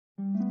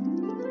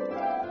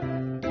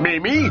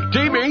Mimi,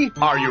 Timmy,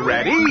 are you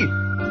ready?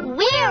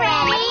 We're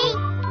ready.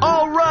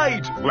 All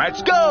right,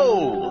 let's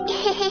go.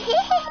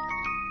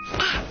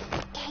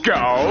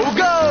 Go,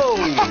 go.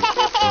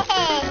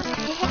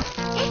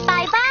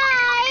 Bye-bye.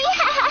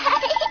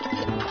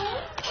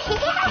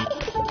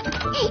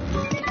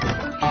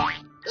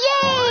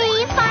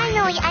 Yay!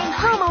 Finally, I'm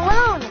home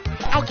alone.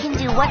 I can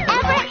do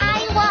whatever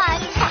I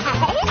want.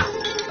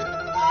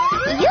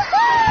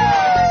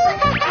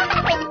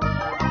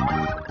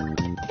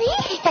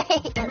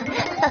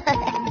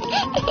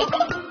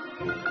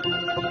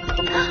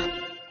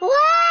 Wow!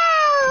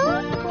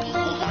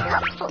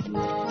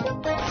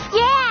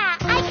 Yeah,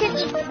 I can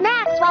eat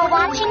snacks while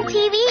watching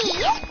TV.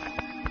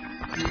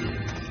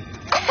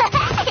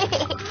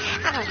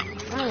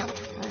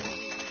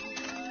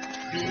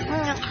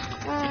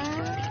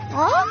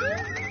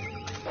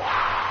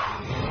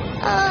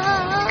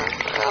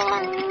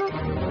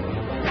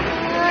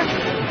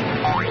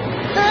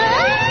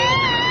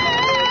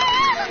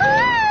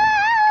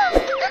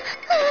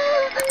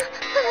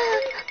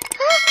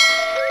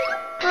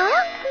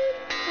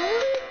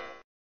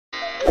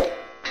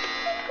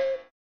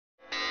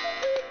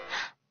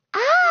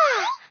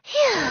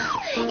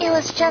 It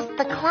was just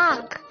the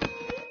clock.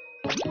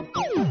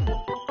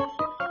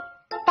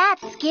 That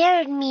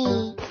scared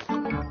me.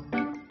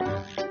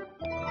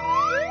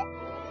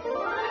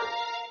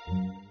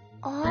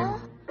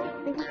 Oh?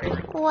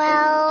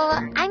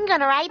 Well, I'm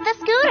gonna ride the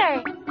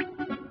scooter.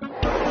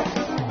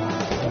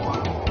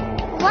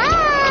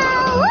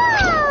 Wow!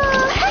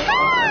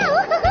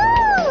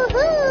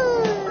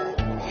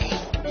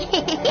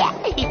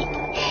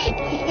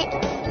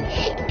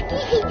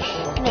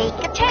 Make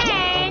a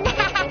turn.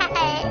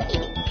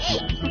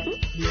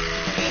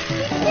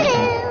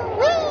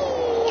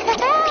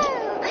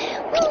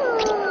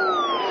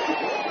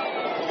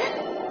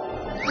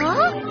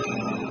 Huh?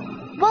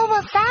 What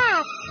was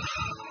that?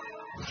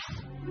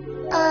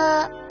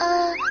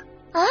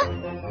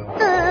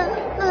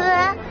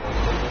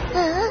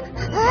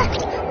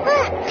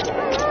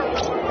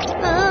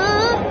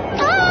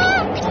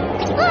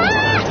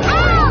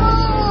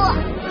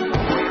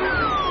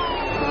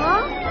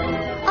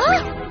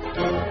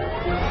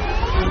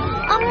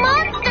 A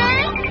monster!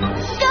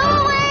 Go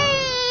away!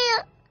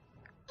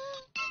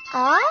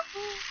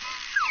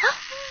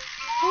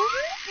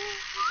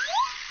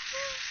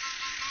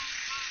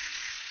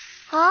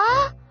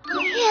 Huh?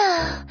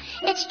 Yeah,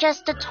 it's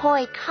just a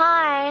toy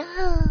car.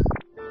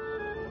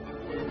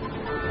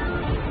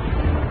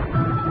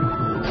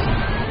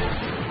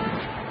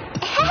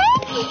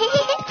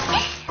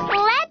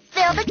 Let's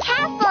build a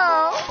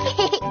castle.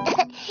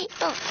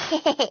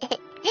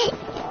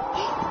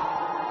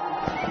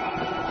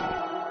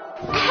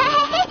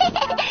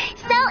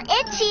 So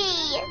itchy.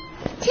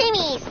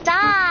 Timmy,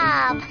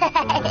 stop.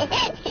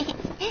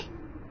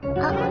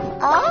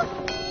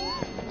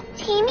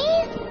 Timmy?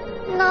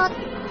 Not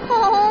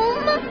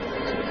home?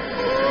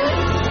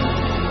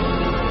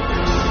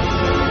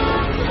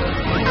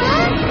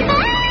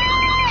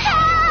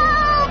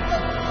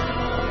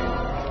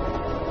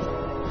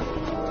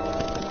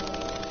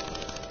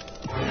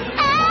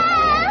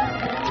 Help!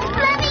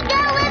 Let me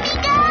go, let me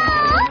go!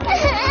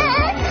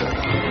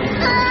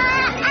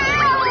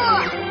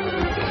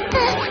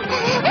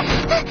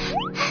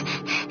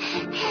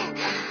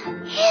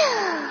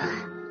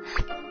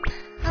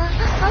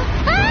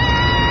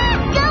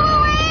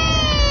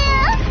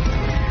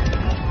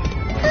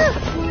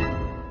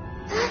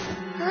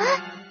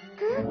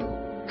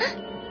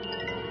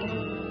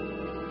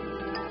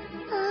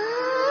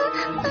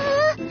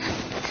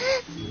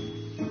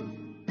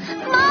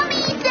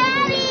 Mommy,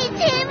 Daddy,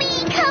 Timmy,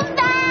 come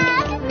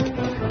back!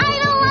 I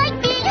don't like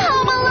being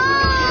home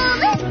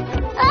alone!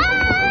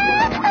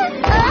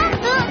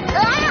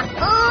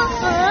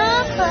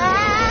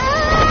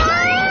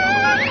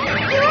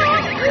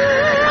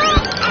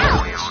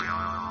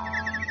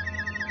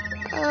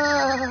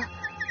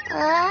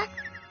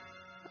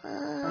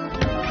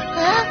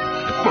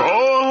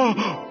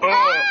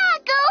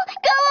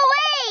 Go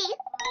away!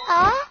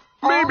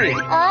 Mimi,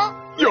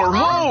 you're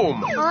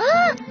home.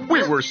 We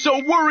were so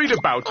worried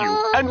about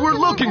you, and we're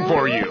looking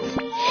for you.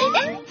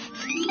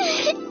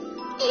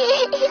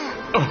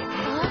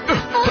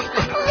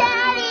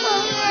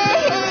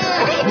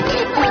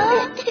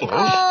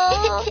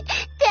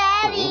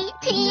 Daddy,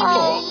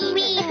 Timmy,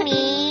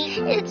 Mimi.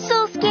 It's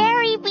so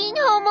scary being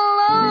home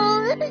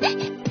alone.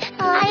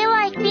 I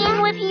like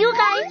being with you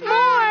guys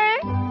more.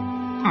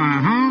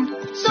 Mm-hmm.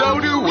 So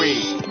do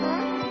we.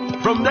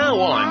 From now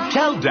on,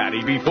 tell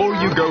Daddy before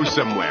you go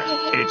somewhere.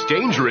 It's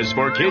dangerous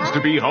for kids to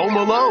be home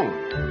alone.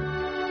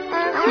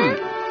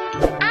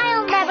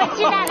 I'll never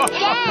do that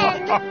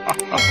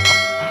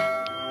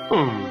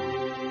again.